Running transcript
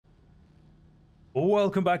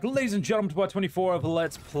Welcome back, ladies and gentlemen, to part 24 of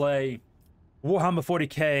Let's Play Warhammer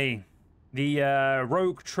 40k. The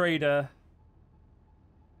rogue trader,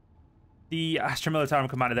 the Astra Militarum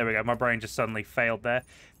commander. There we go. My brain just suddenly failed there.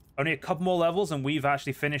 Only a couple more levels and we've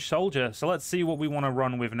actually finished soldier. So let's see what we want to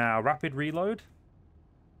run with now. Rapid reload.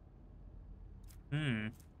 I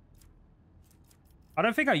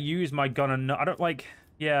don't think I use my gun enough. I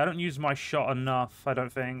don't use my shot enough, I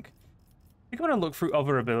don't think. I think I'm going to look through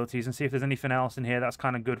other abilities and see if there's anything else in here that's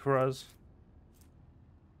kind of good for us.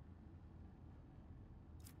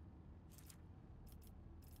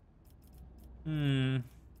 We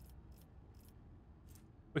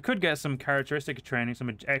could get some characteristic training,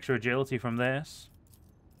 some extra agility from this.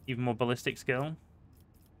 Even more ballistic skill.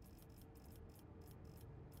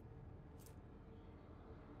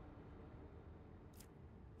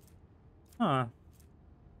 Huh.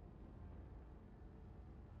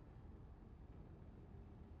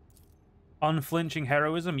 Unflinching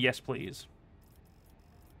heroism? Yes, please.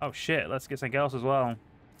 Oh, shit. Let's get something else as well.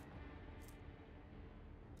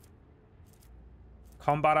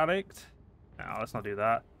 Combat addict? No, let's not do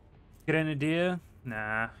that. Grenadier?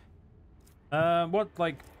 Nah. So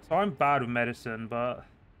I'm bad with medicine, but...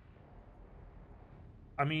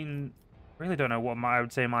 I mean, really don't know what I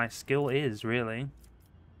would say my skill is, really.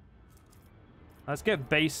 Let's get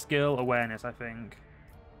base skill awareness, I think.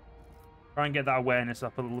 Try and get that awareness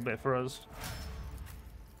up a little bit for us.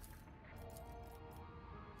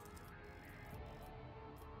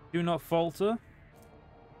 Do not falter.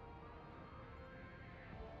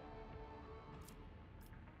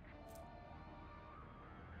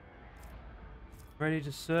 Ready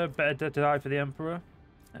to serve. Better to die for the Emperor.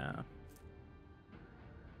 No.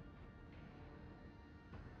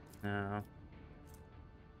 No.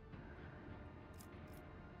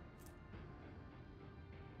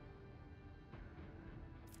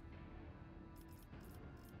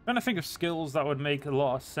 Trying to think of skills that would make a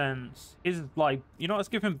lot of sense. Is like, you know, let's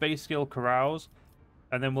give him base skill carouse,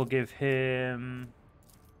 and then we'll give him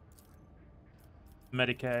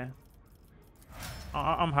Medicare.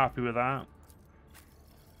 I'm happy with that.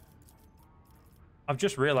 I've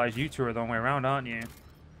just realized you two are the wrong way around, aren't you?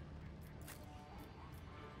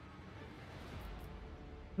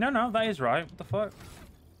 No, that is right. What the fuck?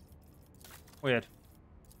 Weird.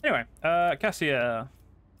 Anyway, Cassia.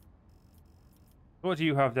 What do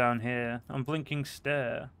you have down here? Unblinking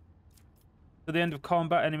stare. At the end of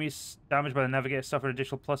combat, enemies damaged by the navigator suffer an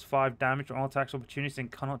additional +5 damage on all attacks opportunities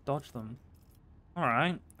and cannot dodge them.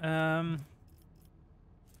 Alright.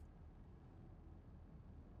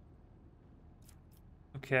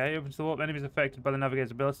 Okay, opens the warp. Enemies affected by the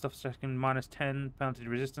navigator's ability suffer second -10 penalty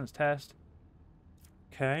resistance test.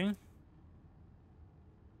 Okay.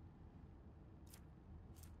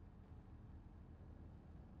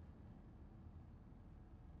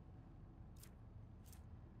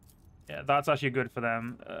 Yeah, that's actually good for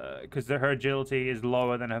them, because her agility is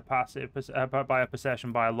lower than her passive by a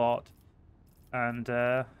possession by a lot. And,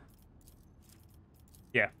 yeah.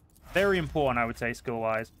 Very important, I would say,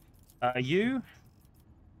 skill-wise. You?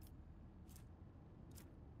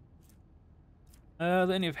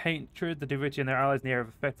 Litany of Hatred, the Devotee and their allies in the area of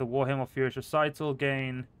effect, the Warhammer Furious Recital,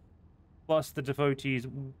 gain, plus the Devotee's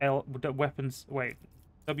weapons, wait,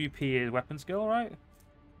 WP is weapon skill, right?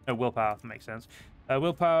 No, willpower, makes sense.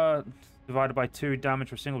 Willpower divided by 2 damage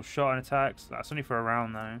for a single shot and attacks. That's only for a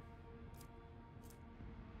round, though.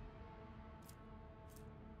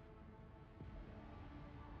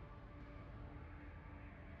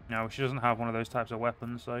 No, she doesn't have one of those types of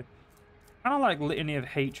weapons, so... I kind of like Litany of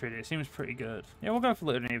Hatred. It seems pretty good. Yeah, we'll go for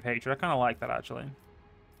Litany of Hatred. I kind of like that, actually.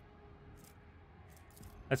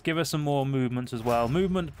 Let's give her some more movements as well.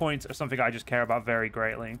 Movement points are something I just care about very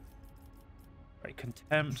greatly. Right,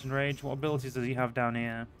 Contempt and Rage. What abilities does he have down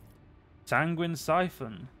here? Sanguine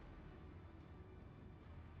Siphon.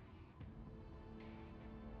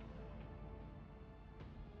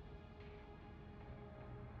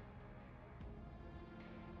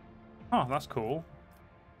 Oh, that's cool.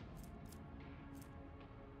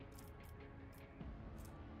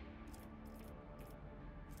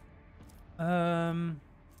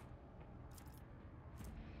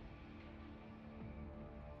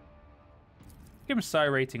 Give him Psi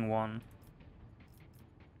rating 1.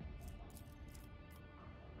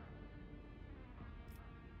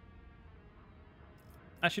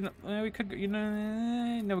 Actually, no, we could, you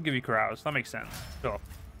know, never give you carouse. That makes sense. Sure. All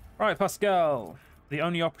right, Pascal, the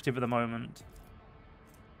only operative at the moment.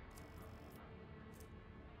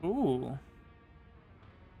 Ooh.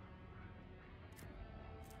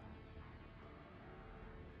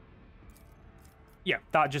 Yeah,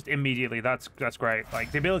 that just immediately, that's great.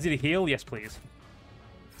 Like, the ability to heal, yes, please.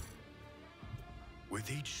 With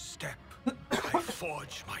each step, I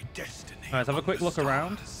forge my destiny. All right, let's have a quick look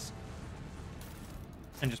around.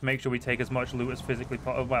 And just make sure we take as much loot as physically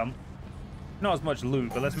possible. Well, not as much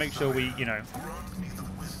loot, but let's make sure we, you know...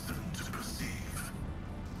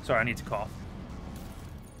 Sorry, I need to cough.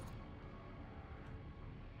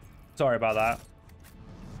 Sorry about that.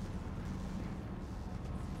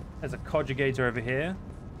 There's a conjugator over here.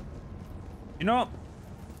 You know what?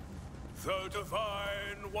 The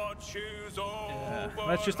divine watches over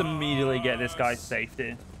Let's just immediately get this guy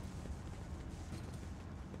safety.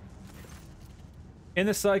 In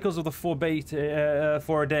the cycles of the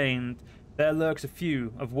foreordained, there lurks a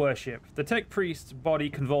few of worship. The tech priest's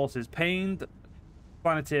body convulses. Pained,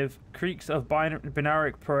 plaintive creaks of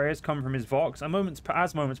binaric prayers come from his vox. As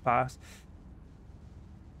moments pass,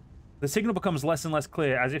 the signal becomes less and less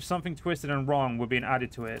clear, as if something twisted and wrong were being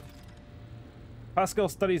added to it. Pascal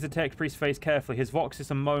studies the tech priest's face carefully. His vox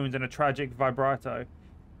system moans in a tragic vibrato.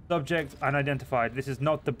 Subject unidentified. This is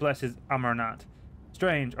not the blessed Amaranat.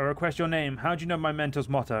 Strange, I request your name. How do you know my mentor's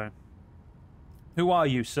motto? Who are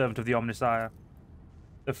you, servant of the Omnissiah?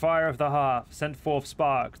 The fire of the hearth sent forth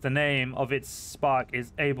sparks. The name of its spark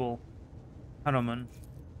is Abel Hanuman.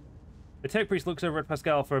 The tech priest looks over at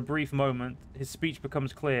Pascal for a brief moment. His speech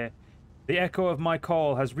becomes clear. The echo of my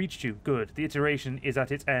call has reached you. Good. The iteration is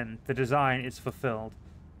at its end. The design is fulfilled.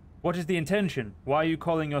 What is the intention? Why are you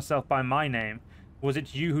calling yourself by my name? Was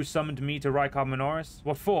it you who summoned me to Rykar Minoris?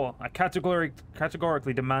 What for? I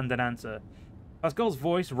categorically demand an answer. Pascal's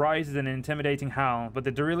voice rises in an intimidating howl, but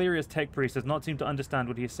the delirious tech priest does not seem to understand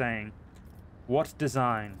what he is saying. What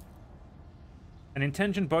design? An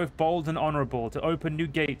intention both bold and honorable, to open new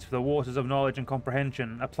gates for the waters of knowledge and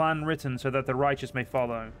comprehension, a plan written so that the righteous may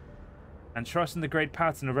follow, and trust in the great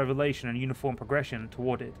pattern of revelation and uniform progression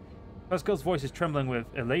toward it. Pascal's voice is trembling with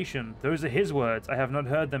elation. Those are his words. I have not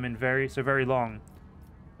heard them in so very long.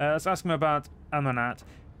 Let's ask him about Amanat.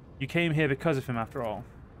 You came here because of him, after all.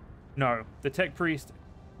 No. The tech priest,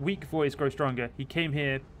 weak voice grows stronger. He came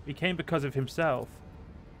because of himself.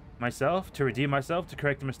 Myself? To redeem myself? To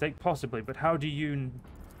correct a mistake? Possibly, but how do you...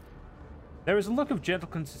 There is a look of gentle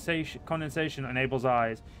condensation in Abel's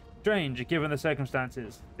eyes. Strange, given the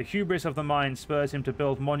circumstances. The hubris of the mind spurs him to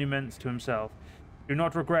build monuments to himself. Do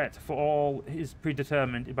not regret, for all is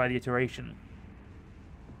predetermined by the iteration.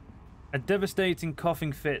 A devastating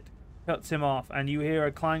coughing fit cuts him off, and you hear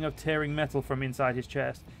a clang of tearing metal from inside his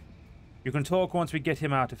chest. You can talk once we get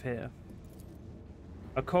him out of here.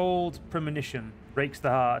 A cold premonition breaks the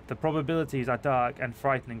heart. The probabilities are dark and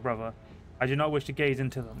frightening, brother. I do not wish to gaze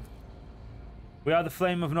into them. We are the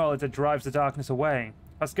flame of knowledge that drives the darkness away.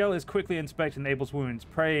 Pascal is quickly inspecting Abel's wounds,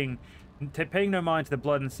 paying no mind to the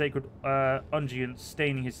blood and sacred unguents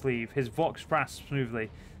staining his sleeve. His vox rasps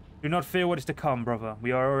smoothly. Do not fear what is to come, brother.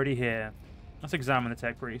 We are already here. Let's examine the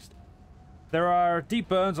tech priest. There are deep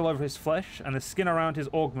burns all over his flesh, and the skin around his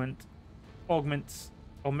augmentics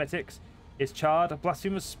is charred.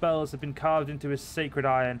 Blasphemous spells have been carved into his sacred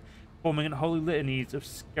iron, forming unholy litanies of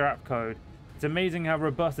scrap code. It's amazing how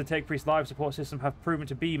robust the tech priest's life support system have proven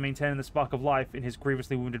to be, maintaining the spark of life in his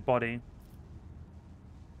grievously wounded body.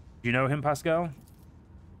 Do you know him, Pascal?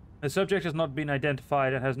 The subject has not been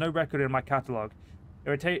identified and has no record in my catalogue.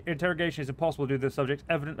 Interrogation is impossible due to the subject's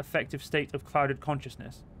evident effective state of clouded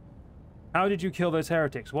consciousness. How did you kill those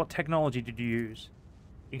heretics? What technology did you use?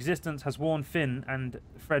 Existence has worn thin and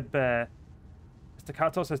threadbare.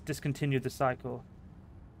 Estacatos has discontinued the cycle.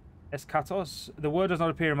 Escatos? The word does not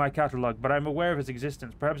appear in my catalogue, but I am aware of its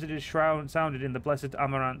existence. Perhaps it is sounded in the blessed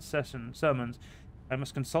Amaranth sermons. I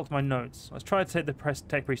must consult my notes. Let's try to take the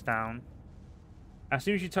tech priest down. As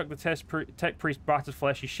soon as you tuck the tech priest's battered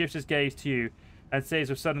flesh, he shifts his gaze to you and says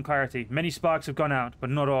with sudden clarity, "Many sparks have gone out, but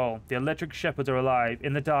not all. The electric shepherds are alive,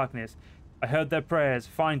 in the darkness. I heard their prayers.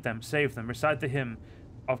 Find them, save them, recite the hymn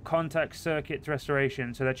of contact circuit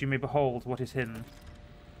restoration so that you may behold what is hidden."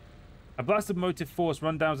 A blast of motive force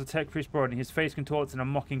runs down the tech priest's body, and his face contorts in a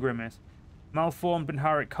mocking grimace. Malformed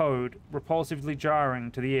Binharic code, repulsively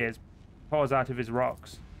jarring to the ears, pours out of his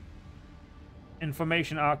rocks.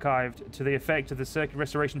 Information archived to the effect of the circuit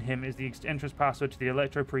restoration hymn is the entrance password to the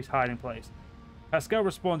Electro Priest's hiding place. Pascal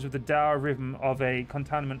responds with the dour rhythm of a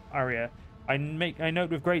containment aria. I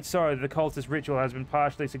note with great sorrow that the cultist ritual has been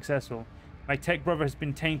partially successful. My tech brother has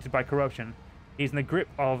been tainted by corruption. He is in the grip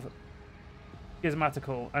of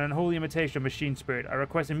schismatical, an unholy imitation of machine spirit. I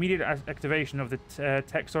request immediate activation of the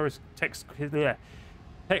tech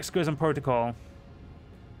schism protocol.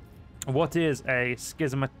 What is a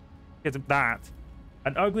schism? That?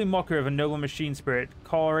 An ugly mockery of a noble machine spirit,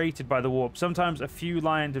 corrorated by the warp. Sometimes a few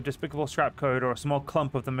lines of despicable scrap code or a small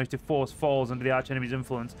clump of the motive force falls under the archenemy's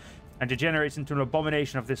influence, and degenerates into an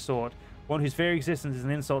abomination of this sort, one whose very existence is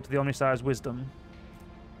an insult to the Omnissiah's wisdom.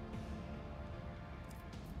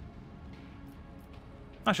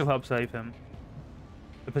 I shall help save him.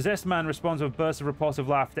 The possessed man responds with a burst of repulsive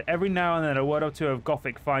laughter. Every now and then a word or two of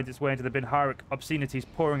Gothic finds its way into the Binharic obscenities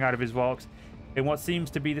pouring out of his vox in what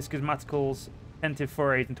seems to be the schismatical's attentive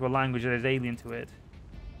foray into a language that is alien to it.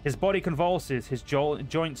 His body convulses, his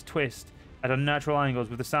joints twist at unnatural angles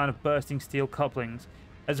with the sound of bursting steel couplings.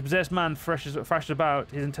 As the possessed man thrashes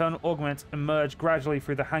about, his internal augments emerge gradually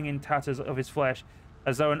through the hanging tatters of his flesh,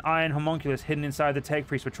 as though an iron homunculus hidden inside the Tech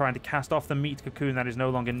Priest were trying to cast off the meat cocoon that is no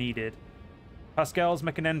longer needed. Pascal's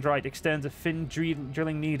mechanendrite extends a thin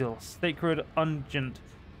drilling needle. Sacred unguent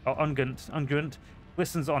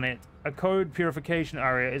glistens on it. A code purification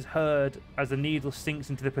area is heard as the needle sinks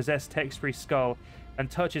into the possessed Tech Priest's skull and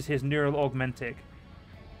touches his neural augmentic,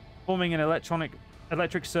 forming an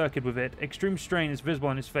electric circuit with it. Extreme strain is visible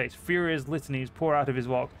on his face. Furious litanies pour out of his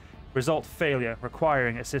walk. Result failure,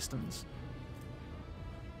 requiring assistance.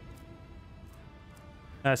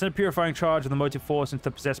 Send a purifying charge of the motive force into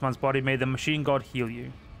the possessed man's body. May the machine god heal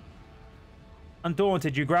you.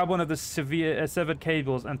 Undaunted, you grab one of the severed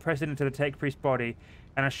cables and press it into the Tech Priest's body,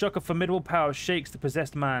 and a shock of formidable power shakes the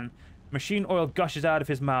possessed man. Machine oil gushes out of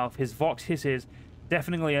his mouth. His vox hisses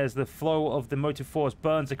deafeningly as the flow of the motive force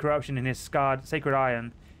burns the corruption in his scarred sacred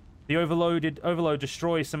iron. The overload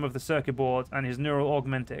destroys some of the circuit boards and his neural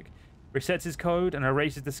augmentic, resets his code, and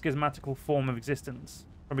erases the schismatical form of existence.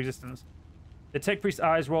 The Tech Priest's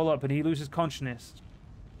eyes roll up and he loses consciousness.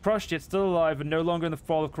 Crushed yet still alive and no longer in the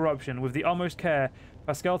thrall of corruption, with the utmost care,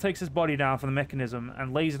 Pascal takes his body down from the mechanism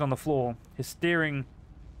and lays it on the floor. His steering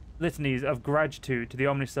litanies of gratitude to the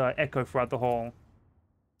Omnissiah echo throughout the hall.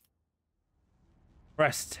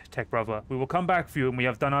 Rest, Tech Brother. We will come back for you when we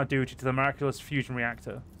have done our duty to the miraculous fusion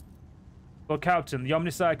reactor. Lord Captain, the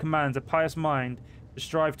Omnissiah commands a pious mind to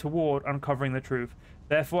strive toward uncovering the truth.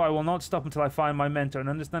 Therefore, I will not stop until I find my mentor and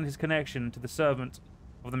understand his connection to the servant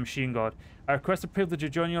of the machine god. I request the privilege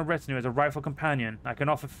of joining your retinue as a rightful companion. I can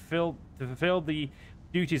offer to fulfill the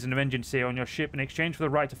duties of an Engineer on your ship in exchange for the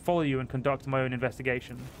right to follow you and conduct my own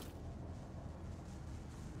investigation.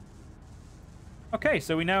 Okay,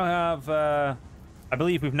 so we now have, I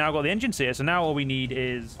believe we've now got the Engineer, so now all we need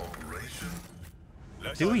is...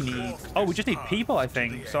 Do we need... Oh, we just need people, I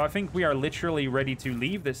think. So I think we are literally ready to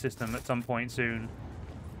leave this system at some point soon.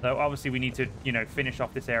 So obviously we need to, you know, finish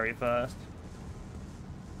off this area first.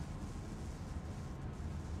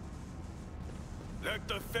 Let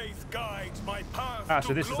the faith guide my path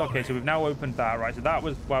so this is okay. So we've now opened that, right? So that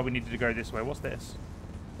was why we needed to go this way. What's this?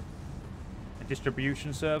 A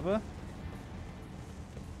distribution server.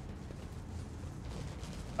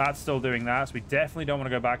 That's still doing that, so we definitely don't want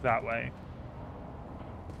to go back that way.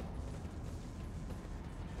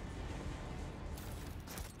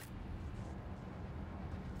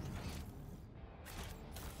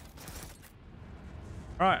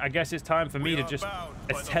 Alright, I guess it's time for me to just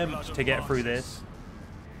attempt to get through this.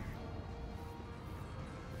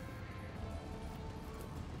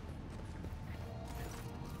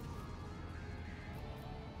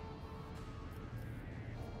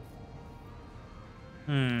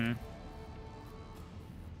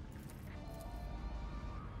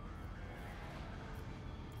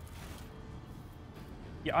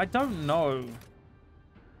 Yeah, I don't know.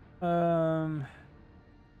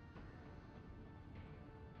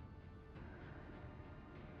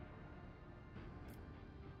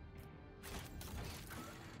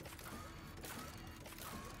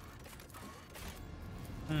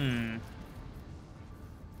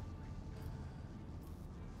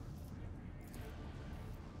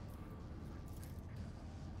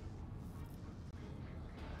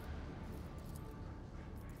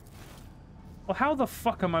 Well, how the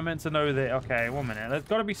fuck am I meant to know that? Okay, 1 minute. There's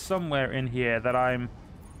got to be somewhere in here that I'm...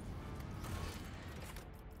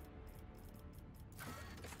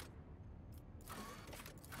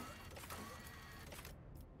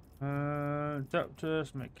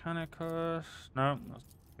 Adeptus Mechanicus... No, that's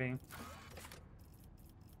being...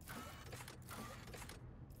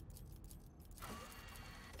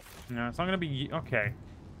 No, it's not going to be... Okay.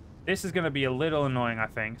 This is going to be a little annoying, I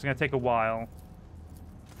think. It's going to take a while.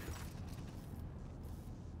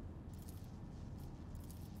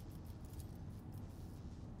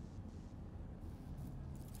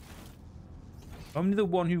 Only the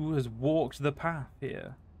one who has walked the path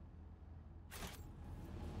here.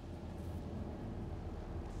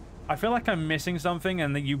 I feel like I'm missing something,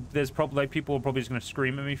 and that there's probably like people are probably just going to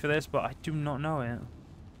scream at me for this, but I do not know it.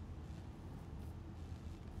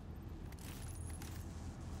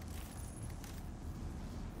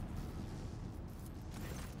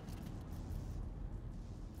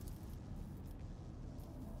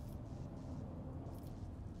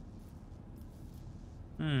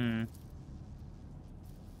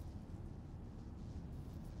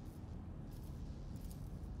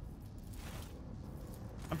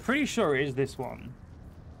 pretty sure it is this one.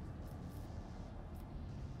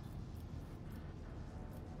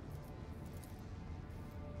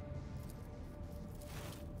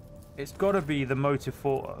 It's got to be the motive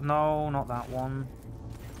for... No, not that one.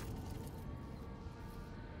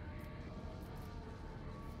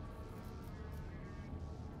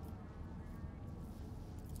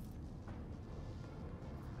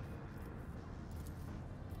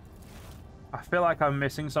 I feel like I'm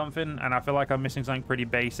missing something, and I feel like I'm missing something pretty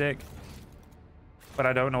basic, but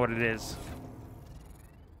I don't know what it is.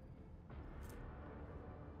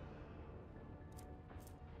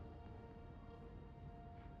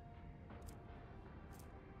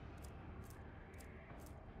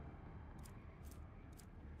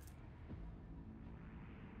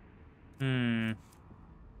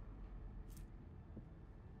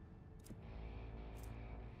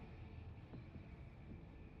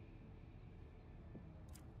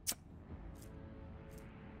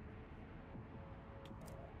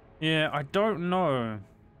 Yeah, I don't know.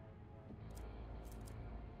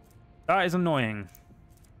 That is annoying.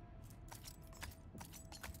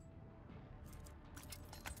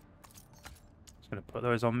 Just gonna put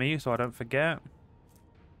those on me so I don't forget.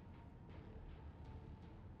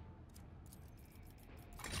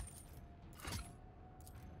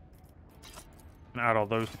 Add all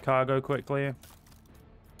those to cargo quickly.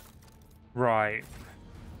 Right.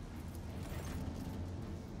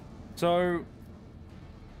 So...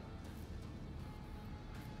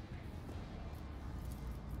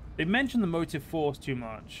 they mention the motive force too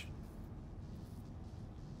much.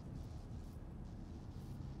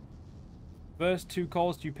 Verse 2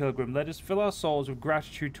 calls to you, Pilgrim. Let us fill our souls with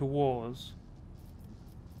gratitude to wars.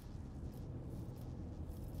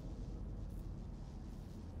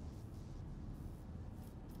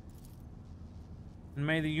 And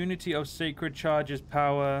may the unity of sacred charges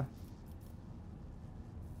power...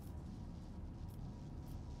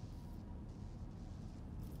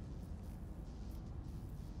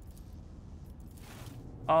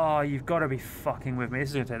 Oh, you've got to be fucking with me. This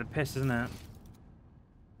is going to take the piss, isn't it?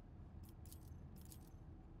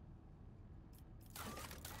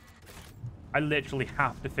 I literally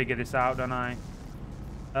have to figure this out, don't I?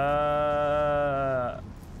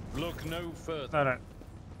 Look no further.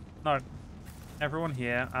 No. Everyone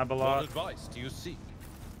here. Abelard. What advice do you seek?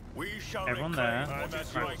 We shall Everyone there. what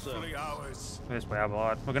is rightfully ours. This way,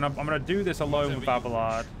 Abelard. I'm gonna do this alone with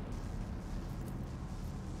Abelard.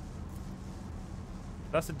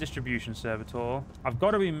 That's a distribution servitor. I've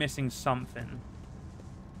got to be missing something.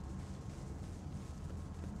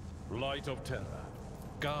 Light of terror,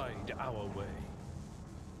 guide our way.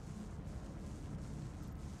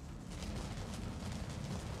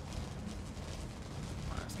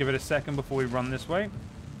 Let's give it a second before we run this way.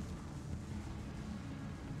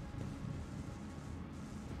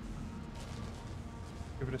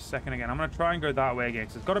 Give it a second again. I'm going to try and go that way again,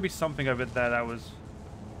 because there's got to be something over there that was...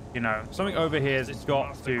 You know, something over here has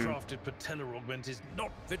got to... This crafted patellar augment is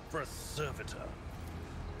not fit for a servitor.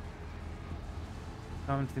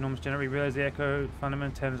 Come to the enormous generate, we realize the echo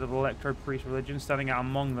fundamental tenets of electro-priest religion. Standing out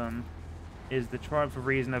among them is the triumph of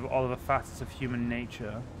reason over all of the facets of human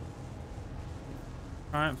nature.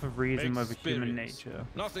 Triumph of reason over human nature.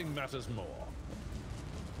 Nothing matters more.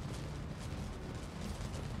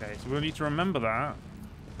 Okay, so we'll need to remember that.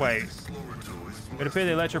 Wait. It appears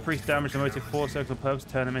the electro priest damaged the motive force circle purpose,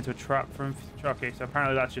 turn them into a trap from... Okay, so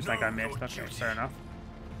apparently that's just like I missed. Okay, fair enough.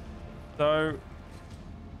 So...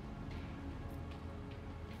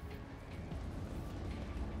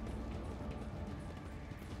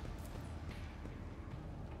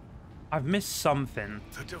 I've missed something.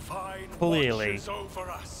 The divine clearly. watches over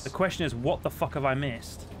us. The question is, what the fuck have I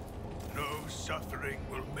missed? No suffering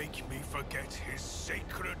will make me forget his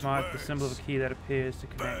sacred Mark words. the symbol of a key that appears to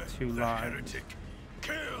Burn connect two the lines. heretic.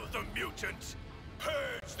 Kill the mutant.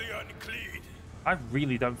 Purge the unclean. I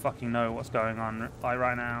really don't fucking know what's going on like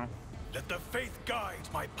right now. Let the faith guide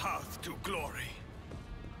my path to glory.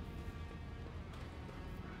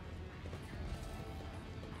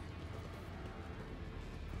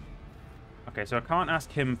 Okay, so I can't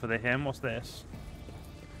ask him for the hymn. What's this?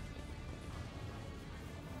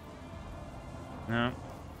 No.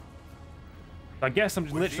 I guess I'm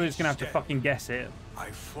just literally just gonna have to fucking guess it. I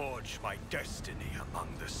forge my destiny among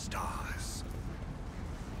the stars.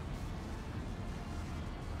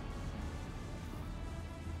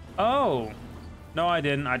 Oh! No, I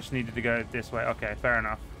didn't. I just needed to go this way. Okay, fair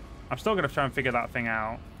enough. I'm still gonna try and figure that thing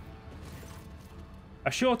out. A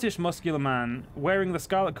shortish, muscular man, wearing the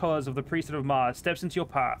scarlet colors of the priesthood of Mars, steps into your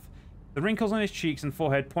path. The wrinkles on his cheeks and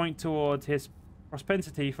forehead point towards his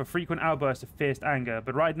propensity for frequent outbursts of fierce anger,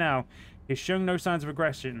 but right now, he's showing no signs of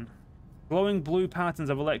aggression. Glowing blue patterns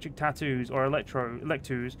of electric tattoos or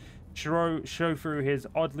electus show through his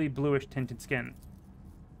oddly bluish tinted skin.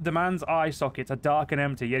 The man's eye sockets are dark and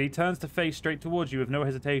empty, yet he turns to face straight towards you with no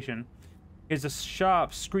hesitation. He has a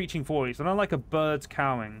sharp, screeching voice, and unlike a bird's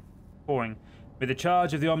cawing. May the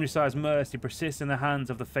charge of the Omnissiah's mercy persist in the hands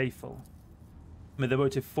of the faithful. May the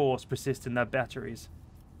motive force persist in their batteries.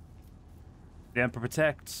 The Emperor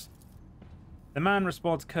protects. The man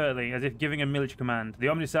responds curtly, as if giving a military command. The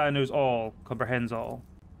Omnissiah knows all, comprehends all.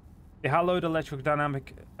 The hallowed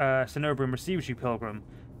electrodynamic Cenobrium receives you, Pilgrim.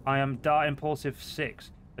 I am Dar Impulsive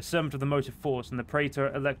 6, a servant of the motive force and the praetor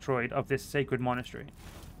electroid of this sacred monastery.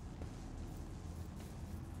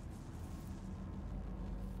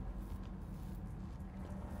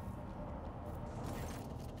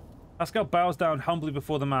 Pascal bows down humbly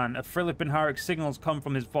before the man. A Philip Binharic signals come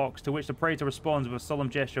from his vox, to which the praetor responds with a solemn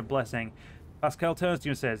gesture of blessing. Pascal turns to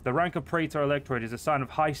you and says, "The rank of praetor electroid is a sign of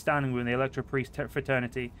high standing within the electro priest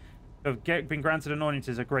fraternity. To have been granted an audience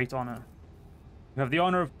is a great honor. You have the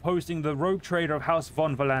honor of hosting the rogue trader of House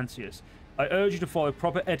von Valancius. I urge you to follow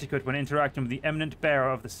proper etiquette when interacting with the eminent bearer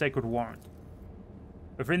of the sacred warrant.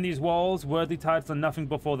 Within these walls, worldly titles are nothing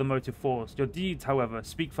before the motive force. Your deeds, however,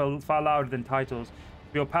 speak far louder than titles.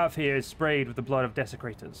 Your path here is sprayed with the blood of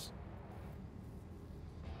desecrators."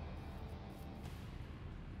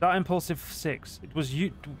 That Impulsive 6, it was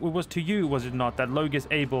to you, was it not, that Logis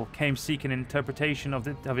Abel came seeking interpretation of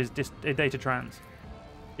his data trans?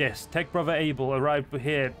 Yes, Tech Brother Abel arrived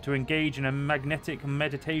here to engage in a magnetic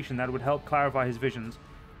meditation that would help clarify his visions.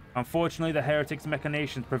 Unfortunately, the heretic's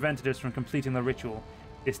machinations prevented us from completing the ritual.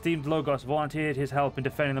 The esteemed Logos volunteered his help in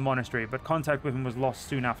defending the monastery, but contact with him was lost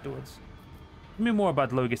soon afterwards. Tell me more about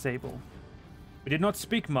Logis Abel. We did not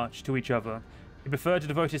speak much to each other. He preferred to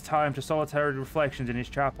devote his time to solitary reflections in his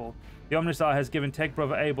chapel. The Omnissiah has given Tech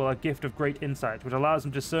Brother Abel a gift of great insight, which allows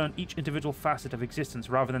him to discern each individual facet of existence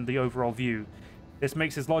rather than the overall view. This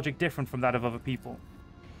makes his logic different from that of other people.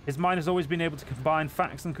 His mind has always been able to combine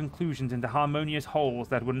facts and conclusions into harmonious wholes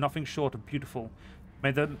that were nothing short of beautiful.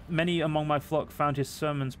 Many among my flock found his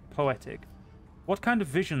sermons poetic. What kind of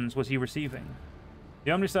visions was he receiving?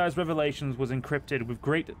 The Omnissiah's revelations was encrypted with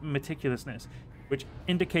great meticulousness, which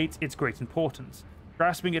indicates its great importance.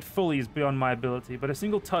 Grasping it fully is beyond my ability, but a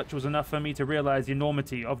single touch was enough for me to realize the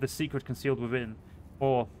enormity of the secret concealed within.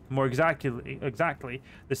 Or, more exactly,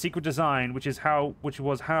 the secret design, which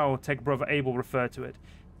was how Tech Brother Abel referred to it.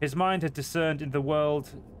 His mind had discerned in the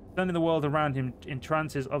world around him in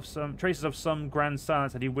traces of some grand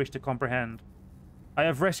silence that he wished to comprehend. I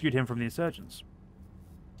have rescued him from the insurgents.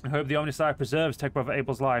 I hope the Omnissiah preserves Tech Brother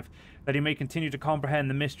Abel's life, that he may continue to comprehend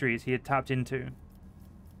the mysteries he had tapped into.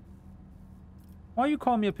 Why you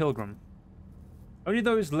call me a pilgrim? Only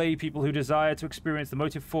those lay people who desire to experience the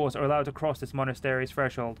motive force are allowed to cross this monastery's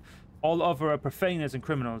threshold. All other are profaners and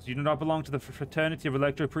criminals. You do not belong to the fraternity of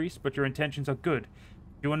electro priests, but your intentions are good.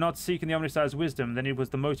 If you are not seeking the Omnissiah's wisdom, then it was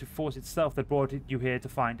the motive force itself that brought you here to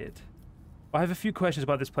find it. I have a few questions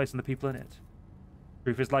about this place and the people in it.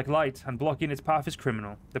 Truth is like light, and blocking its path is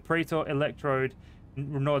criminal. The praetor electrode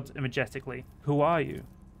nods majestically. Who are you?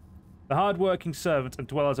 The hard-working servants and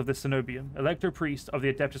dwellers of the Cenobium, electro-priest of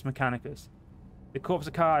the Adeptus Mechanicus. The Corpus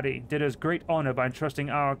Arcadi did us great honor by entrusting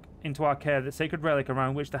into our care the sacred relic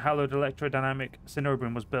around which the hallowed electrodynamic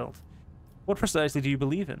Cenobrium was built. What precisely do you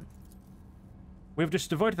believe in? We have just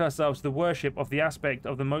devoted ourselves to the worship of the aspect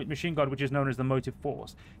of the machine god which is known as the motive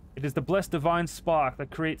force. It is the blessed divine spark that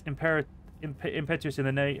creates impetus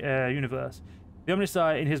in the universe. The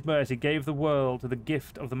Omnissiah, in his mercy, gave the world the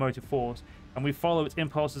gift of the motive force, and we follow its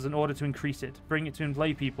impulses in order to increase it, bring it to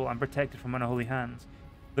lay people, and protect it from unholy hands.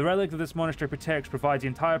 The relic that this monastery protects provides the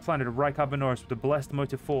entire planet of Rykard Minoris with the blessed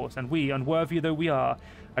motive force, and we, unworthy though we are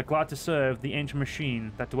glad to serve the ancient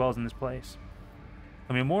machine that dwells in this place.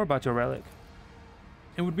 Tell me more about your relic.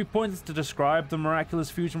 It would be pointless to describe the miraculous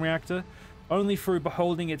fusion reactor. Only through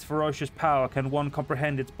beholding its ferocious power can one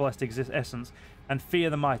comprehend its blessed essence and fear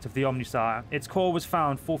the might of the Omnissiah. Its core was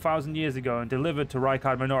found 4,000 years ago and delivered to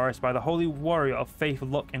Rykard Minoris by the holy warrior of Faith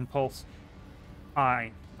Luck Impulse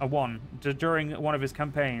during one of his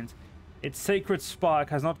campaigns. Its sacred spark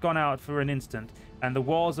has not gone out for an instant, and the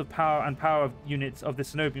walls of power units of the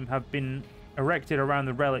Cenobium have been erected around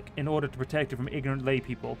the relic in order to protect it from ignorant lay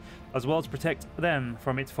people, as well as protect them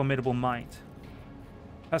from its formidable might.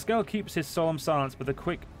 Pascal keeps his solemn silence, but the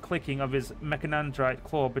quick clicking of his mechanandrite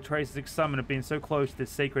claw betrays his excitement of being so close to this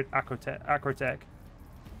sacred acrotech.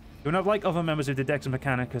 You are not like other members of the Adeptus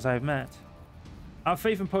Mechanicus I have met. Our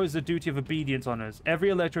faith imposes a duty of obedience on us. Every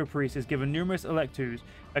electro-priest is given numerous electus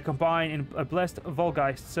that combine in a blessed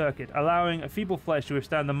Volgeist circuit, allowing a feeble flesh to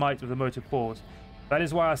withstand the might of the motive force. That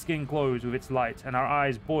is why our skin glows with its light, and our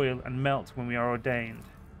eyes boil and melt when we are ordained.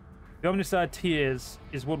 The Omnicide tears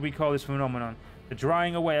is what we call this phenomenon, the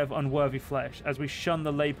drying away of unworthy flesh. As we shun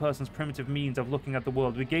the layperson's primitive means of looking at the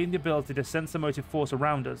world, we gain the ability to sense the motive force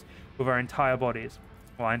around us with our entire bodies.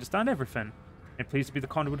 Well, I understand everything. I'm pleased to be the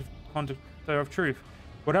conductor of truth.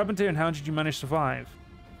 What happened to you and how did you manage to survive?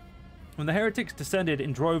 When the heretics descended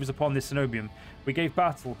in droves upon this cenobium, we gave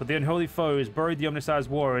battle, but the unholy foes buried the Omnicide's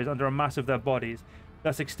warriors under a mass of their bodies,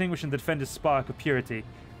 thus extinguishing the defender's spark of purity.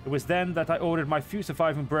 It was then that I ordered my few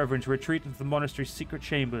surviving brethren to retreat into the monastery's secret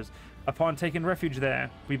chambers. Upon taking refuge there,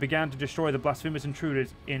 we began to destroy the blasphemous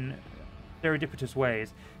intruders in serendipitous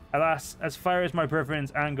ways. Alas, as fire as my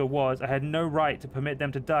brethren's anger was, I had no right to permit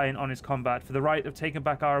them to die in honest combat, for the right of taking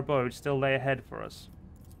back our abode still lay ahead for us.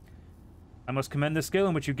 I must commend the skill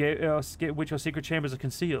in which which your secret chambers are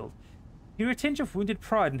concealed. He hear a tinge of wounded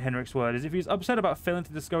pride in Henrik's word, as if he was upset about failing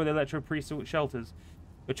to discover the electro-priest shelters.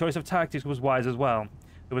 Your choice of tactics was wise as well.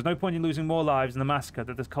 There was no point in losing more lives in the massacre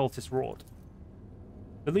that the cultists wrought.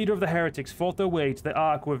 The leader of the heretics fought their way to the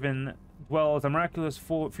ark wherein dwells a miraculous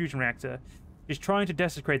fusion reactor. She is trying to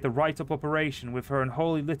desecrate the rite of operation with her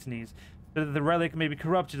unholy litanies, so that the relic may be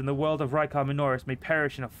corrupted and the world of Rykar Minoris may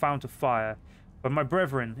perish in a fount of fire. But my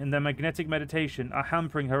brethren, in their magnetic meditation, are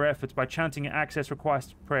hampering her efforts by chanting access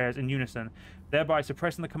request prayers in unison, thereby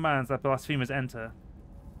suppressing the commands that blasphemers enter.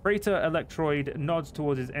 Praetor Electroid nods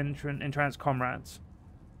towards his entranced comrades.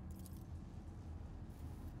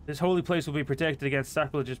 This holy place will be protected against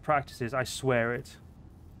sacrilegious practices, I swear it.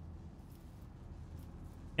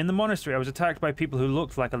 In the monastery, I was attacked by people who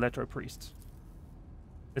looked like electro-priests.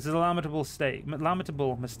 This is a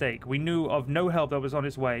lamentable mistake. We knew of no help that was on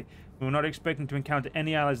its way. We were not expecting to encounter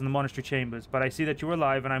any allies in the monastery chambers, but I see that you are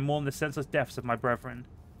alive, and I mourn the senseless deaths of my brethren.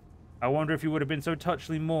 I wonder if you would have been so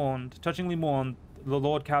touchingly mourned the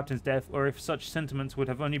Lord Captain's death, or if such sentiments would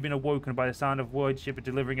have only been awoken by the sound of Voidship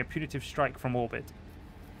delivering a punitive strike from orbit.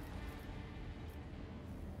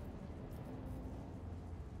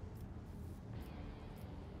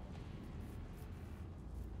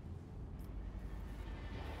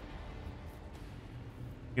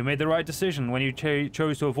 You made the right decision when you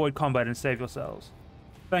chose to avoid combat and save yourselves.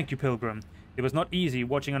 Thank you, Pilgrim. It was not easy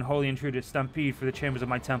watching unholy intruders stampede through the chambers of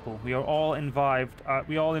my temple. We all imbibed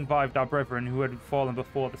our brethren who had fallen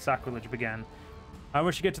before the sacrilege began. I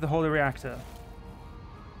wish to get to the holy reactor.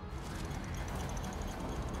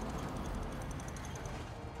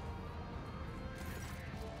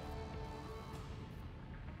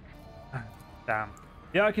 Damn.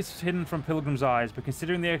 The ark is hidden from Pilgrim's eyes, but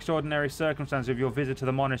considering the extraordinary circumstances of your visit to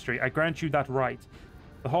the monastery, I grant you that right.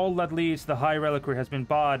 The hall that leads to the High Reliquary has been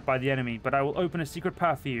barred by the enemy, but I will open a secret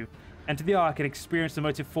path for you. Enter the ark and experience the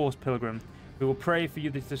motive force, Pilgrim. We will pray for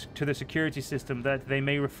you to the security system that they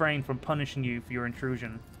may refrain from punishing you for your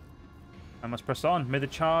intrusion. I must press on. May the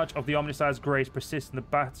charge of the Omnicide's grace persist in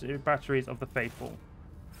the batteries of the faithful.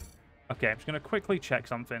 Okay, I'm just going to quickly check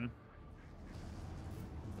something.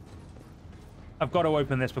 I've got to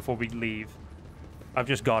open this before we leave. I've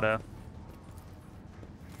just got to.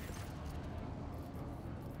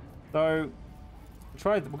 So,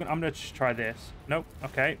 I'm going to just try this. Nope.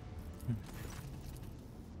 Okay.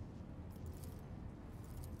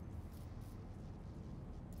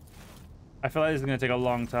 I feel like this is going to take a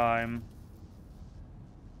long time.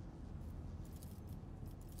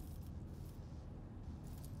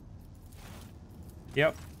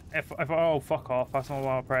 Yep. Oh, fuck off. That's not what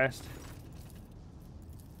I pressed.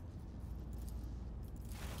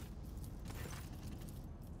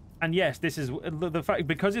 And yes, this is the fact,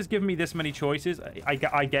 because it's given me this many choices,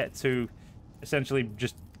 I get to essentially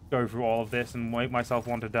just go through all of this and make myself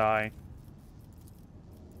want to die.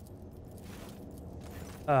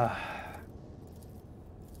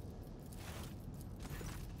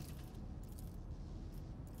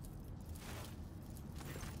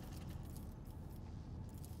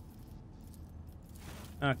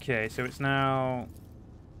 Okay, so it's now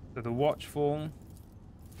the Watchful.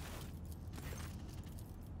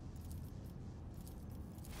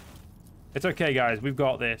 It's okay, guys. We've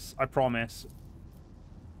got this. I promise.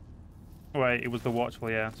 Wait, it was the Watchful,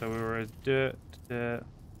 yeah. So we were dirt. The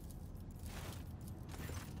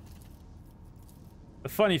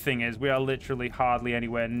funny thing is, we are literally hardly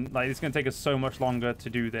anywhere. Like, it's going to take us so much longer to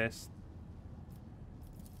do this.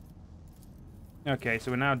 Okay,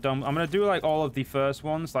 so we're now done. I'm going to do, like, all of the first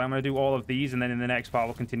ones. Like, I'm going to do all of these, and then in the next part,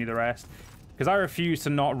 we'll continue the rest. Because I refuse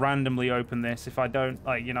to not randomly open this if I don't,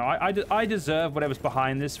 like, you know, I deserve whatever's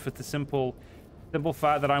behind this for the simple Simple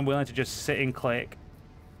fact that I'm willing to just sit and click.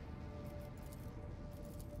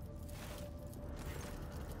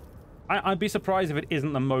 I'd be surprised if it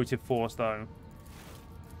isn't the motive force, though.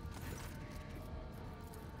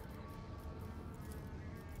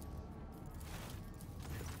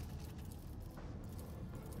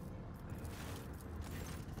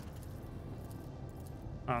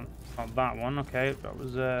 It's not that one. Okay, that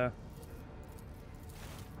was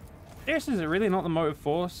This is really not the motive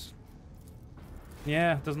force.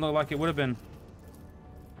 Yeah, doesn't look like it would have been.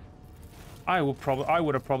 I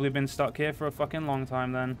would have probably been stuck here for a fucking long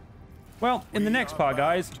time then. Well, in the next part,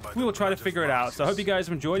 guys, we will try to figure it out. So I hope you guys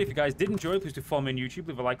have enjoyed. If you guys did enjoy, please do follow me on YouTube.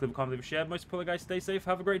 Leave a like, leave a comment, leave a share. Most importantly, guys, stay safe.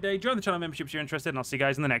 Have a great day. Join the channel membership if you're interested, and I'll see you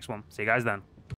guys in the next one. See you guys then.